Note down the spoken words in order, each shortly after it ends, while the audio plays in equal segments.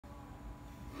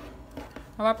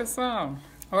Olá pessoal,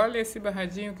 olha esse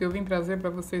barradinho que eu vim trazer para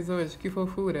vocês hoje, que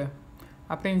fofura.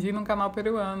 Aprendi num canal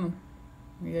peruano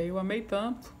e aí eu amei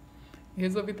tanto e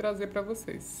resolvi trazer para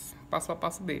vocês, passo a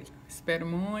passo dele. Espero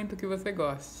muito que você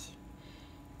goste.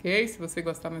 Ok? Se você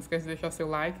gostar, não esquece de deixar seu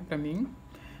like para mim.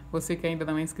 Você que ainda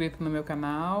não é inscrito no meu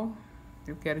canal,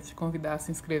 eu quero te convidar a se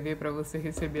inscrever para você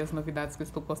receber as novidades que eu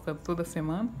estou postando toda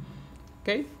semana,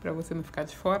 ok? Para você não ficar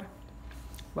de fora.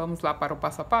 Vamos lá para o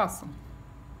passo a passo?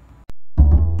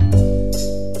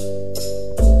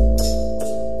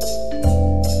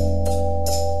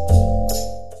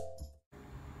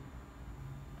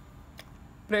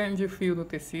 Prende o fio no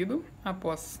tecido.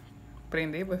 Após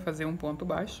prender, vai fazer um ponto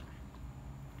baixo.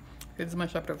 Vou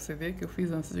desmanchar para você ver que eu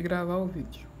fiz antes de gravar o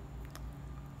vídeo.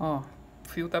 Ó, o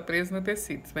fio tá preso no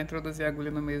tecido. Você vai introduzir a agulha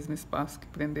no mesmo espaço que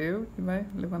prendeu e vai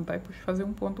levantar e fazer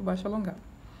um ponto baixo alongado.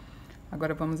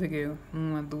 Agora vamos erguer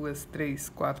 1, 2, 3,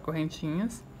 4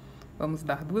 correntinhas. Vamos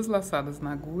dar 2 laçadas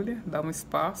na agulha, dar um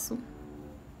espaço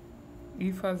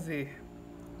e fazer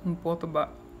um ponto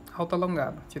alto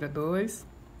alongado. Tira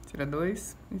 2, tira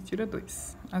 2 e tira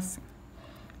 2, assim.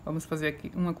 Vamos fazer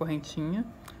aqui uma correntinha,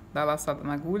 dar laçada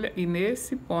na agulha e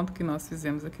nesse ponto que nós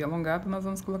fizemos aqui alongado, nós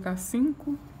vamos colocar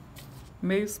 5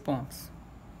 meios pontos.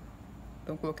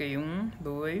 Então, coloquei 1,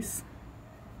 2,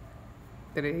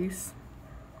 3,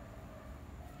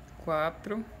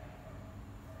 4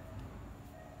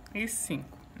 e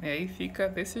 5. E aí fica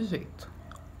desse jeito.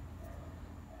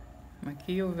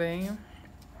 Aqui eu venho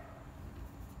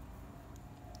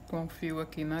com o fio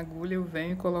aqui na agulha, eu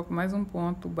venho e coloco mais um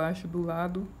ponto baixo do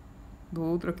lado do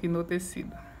outro aqui no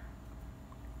tecido.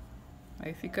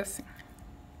 Aí fica assim.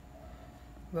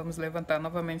 Vamos levantar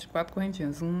novamente 4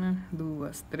 correntinhas. 1,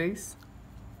 2, 3,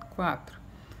 4.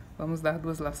 Vamos dar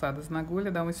 2 laçadas na agulha,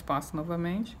 dar um espaço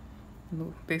novamente.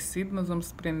 No tecido nós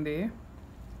vamos prender.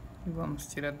 E vamos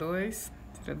tirar 2,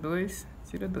 tira 2,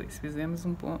 tira 2. Fizemos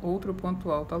outro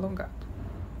ponto alto alongado.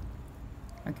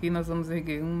 Aqui nós vamos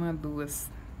erguer 1,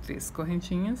 2, 3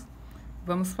 correntinhas.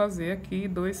 Vamos fazer aqui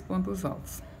 2 pontos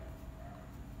altos.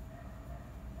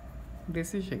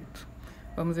 Desse jeito.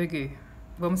 Vamos erguer.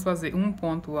 Vamos fazer um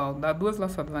ponto alto, dar 2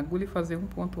 laçadas na agulha e fazer um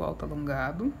ponto alto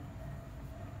alongado.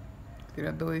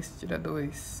 Tira 2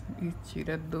 e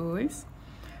tira 2.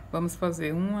 Vamos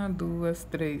fazer 1, 2,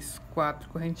 3, 4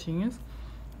 correntinhas.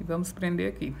 E vamos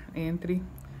prender aqui, entre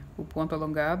o ponto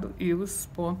alongado e os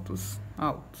pontos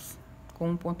altos, com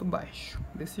um ponto baixo,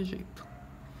 desse jeito.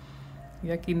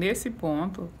 E aqui nesse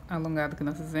ponto alongado que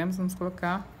nós fizemos, vamos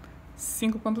colocar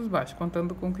 5 pontos baixos,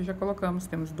 contando com o que já colocamos.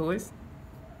 Temos 2,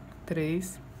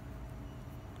 3,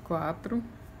 4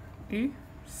 e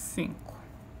 5.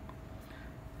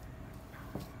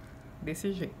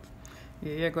 Desse jeito. E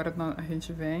aí agora a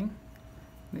gente vem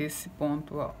nesse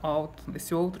ponto alto,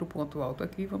 nesse outro ponto alto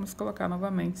aqui, vamos colocar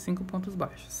novamente 5 pontos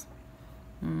baixos.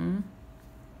 1,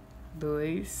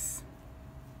 2,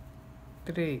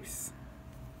 3,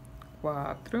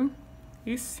 4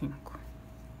 e 5.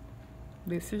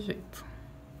 Desse jeito.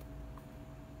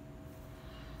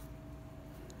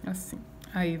 Assim.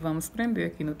 Aí vamos prender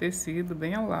aqui no tecido,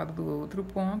 bem ao lado do outro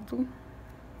ponto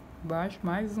baixo,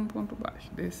 mais um ponto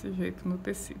baixo, desse jeito no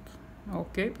tecido.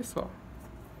 Ok, pessoal?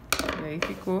 E aí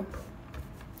ficou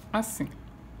assim.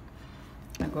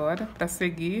 Agora, para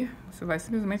seguir, você vai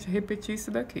simplesmente repetir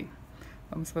isso daqui.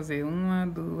 Vamos fazer 1,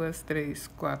 2, 3,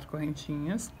 4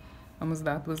 correntinhas. Vamos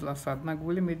dar 2 laçadas na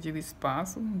agulha, medir o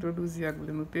espaço, introduzir a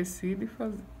agulha no tecido e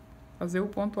fazer o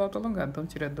ponto alto alongado. Então,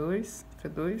 tira 2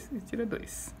 e tira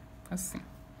 2. Assim.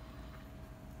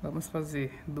 Vamos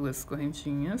fazer 2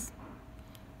 correntinhas.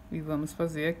 E vamos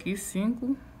fazer aqui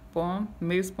 5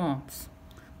 meios pontos.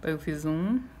 Então, eu fiz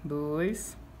 1,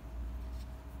 2,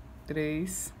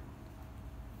 3,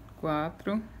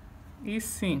 4 e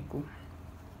 5.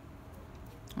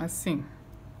 Assim.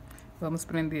 Vamos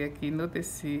prender aqui no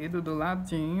tecido, do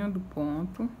ladinho do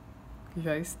ponto, que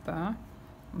já está.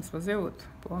 Vamos fazer outro.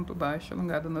 Ponto baixo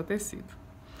alongado no tecido.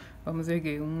 Vamos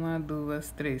erguer 1,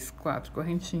 2, 3, 4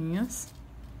 correntinhas.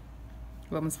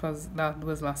 Vamos dar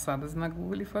 2 laçadas na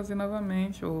agulha e fazer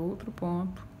novamente outro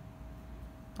ponto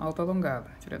alto alongado.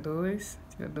 Tira 2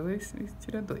 e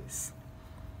tira 2.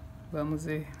 Vamos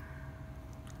ver.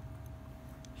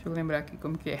 Deixa eu lembrar aqui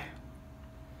como que é.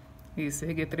 Isso,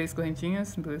 erguer 3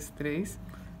 correntinhas, 2, 3.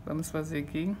 Vamos fazer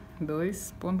aqui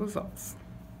 2 pontos altos.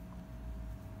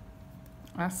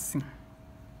 Assim.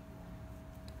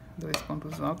 2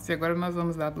 pontos altos. E agora nós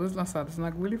vamos dar 2 laçadas na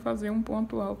agulha e fazer um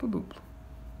ponto alto duplo.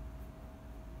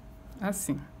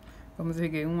 Assim. Vamos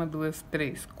erguer 1, 2,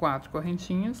 3, 4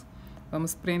 correntinhas.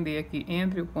 Vamos prender aqui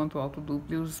entre o ponto alto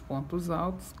duplo e os pontos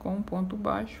altos com um ponto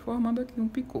baixo, formando aqui um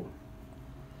picô.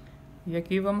 E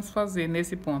aqui vamos fazer,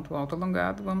 nesse ponto alto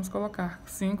alongado, vamos colocar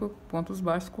 5 pontos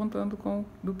baixos, contando com o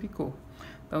do picô.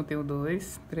 Então, eu tenho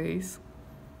 2, 3,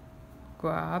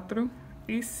 4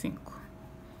 e 5.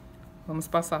 Vamos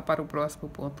passar para o próximo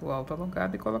ponto alto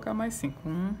alongado e colocar mais 5.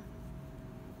 1,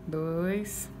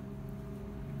 2,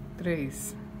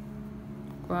 3,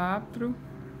 4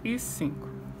 e 5.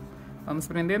 Vamos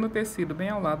prender no tecido bem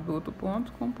ao lado do outro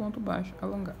ponto com ponto baixo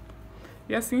alongado.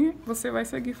 E assim você vai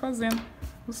seguir fazendo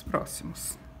os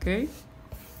próximos, ok?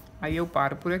 Aí eu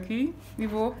paro por aqui e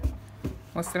vou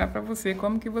mostrar pra você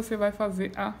como que você vai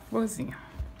fazer a florzinha.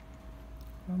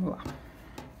 Vamos lá.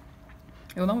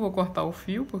 Eu não vou cortar o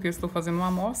fio, porque eu estou fazendo uma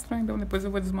amostra, então depois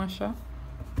eu vou desmanchar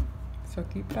isso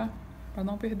aqui pra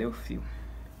não perder o fio.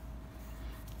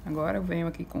 Agora eu venho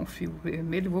aqui com o fio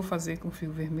vermelho, vou fazer com o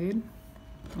fio vermelho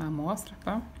uma amostra,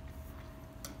 tá?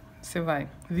 Você vai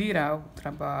virar o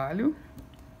trabalho,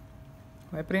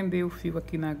 vai prender o fio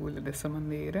aqui na agulha dessa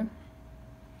maneira.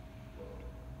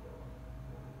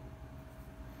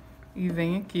 E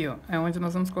vem aqui, ó, é onde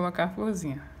nós vamos colocar a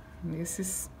florzinha,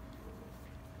 nesses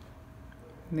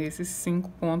 5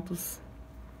 pontos,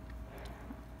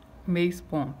 meios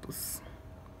pontos.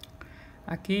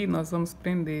 Aqui nós vamos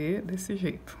prender desse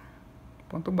jeito,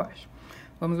 ponto baixo.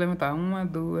 Vamos levantar 1,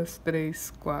 2,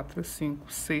 3, 4,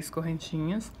 5, 6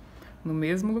 correntinhas. No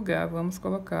mesmo lugar, vamos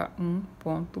colocar um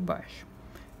ponto baixo.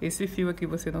 Esse fio aqui,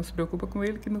 você não se preocupa com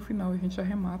ele, que no final a gente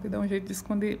arremata e dá um jeito de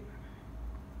esconder ele.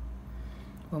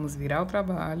 Vamos virar o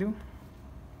trabalho.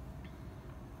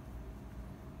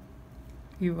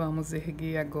 E vamos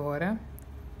erguer agora.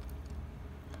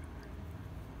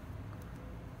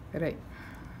 Peraí.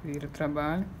 Vira o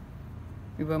trabalho.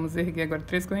 E vamos erguer agora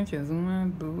 3 correntinhas. 1,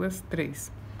 2,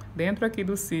 3. Dentro aqui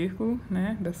do círculo,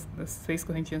 né? Das 6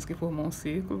 correntinhas que formam um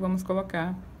círculo, vamos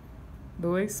colocar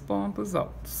 2 pontos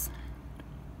altos.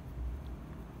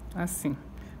 Assim.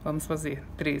 Vamos fazer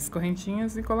 3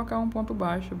 correntinhas e colocar um ponto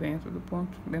baixo dentro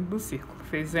do círculo.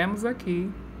 Fizemos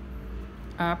aqui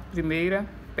a primeira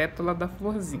pétala da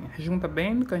florzinha. Junta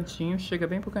bem no cantinho, chega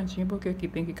bem pro cantinho, porque aqui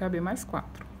tem que caber mais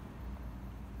 4.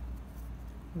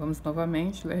 Vamos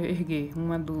novamente erguer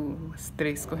 1, 2,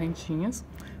 3 correntinhas.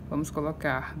 Vamos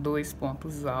colocar 2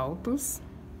 pontos altos.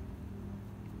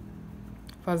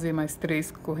 Fazer mais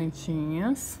 3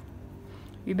 correntinhas.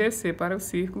 E descer para o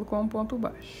círculo com um ponto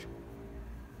baixo.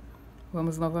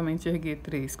 Vamos novamente erguer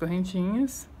 3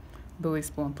 correntinhas, 2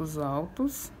 pontos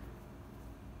altos,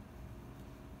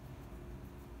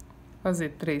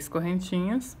 fazer 3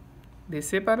 correntinhas,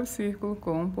 descer para o círculo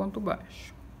com um ponto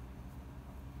baixo.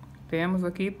 Temos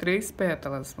aqui 3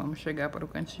 pétalas, vamos chegar para o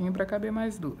cantinho para caber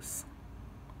mais 2.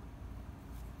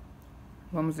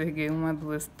 Vamos erguer 1,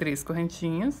 2, 3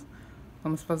 correntinhas,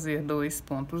 vamos fazer 2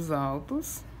 pontos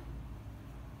altos.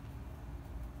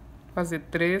 Fazer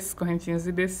 3 correntinhas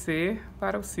e descer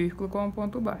para o círculo com um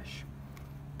ponto baixo.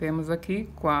 Temos aqui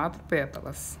 4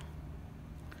 pétalas.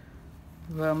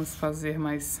 Vamos fazer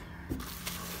mais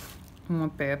uma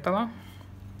pétala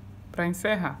para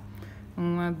encerrar.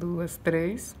 1, 2,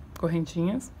 3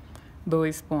 correntinhas,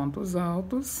 2 pontos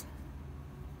altos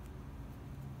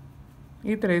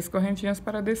e 3 correntinhas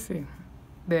para descer.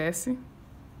 Desce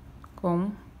com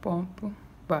um ponto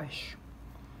baixo.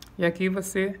 E aqui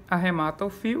você arremata o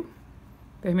fio.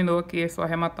 Terminou aqui, é só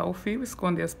arrematar o fio,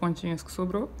 esconder as pontinhas que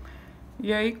sobrou.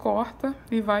 E aí corta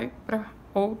e vai pra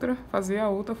outra, fazer a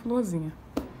outra florzinha.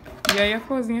 E aí a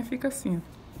florzinha fica assim.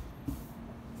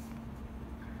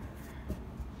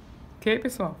 Ok,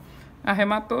 pessoal?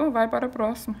 Arrematou, vai para a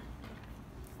próxima.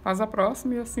 Faz a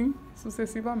próxima e assim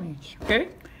sucessivamente,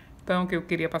 ok? Então, o que eu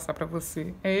queria passar pra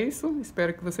você é isso.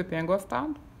 Espero que você tenha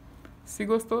gostado. Se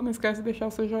gostou, não esquece de deixar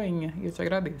o seu joinha. E eu te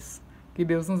agradeço. Que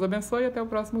Deus nos abençoe e até o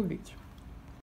próximo vídeo.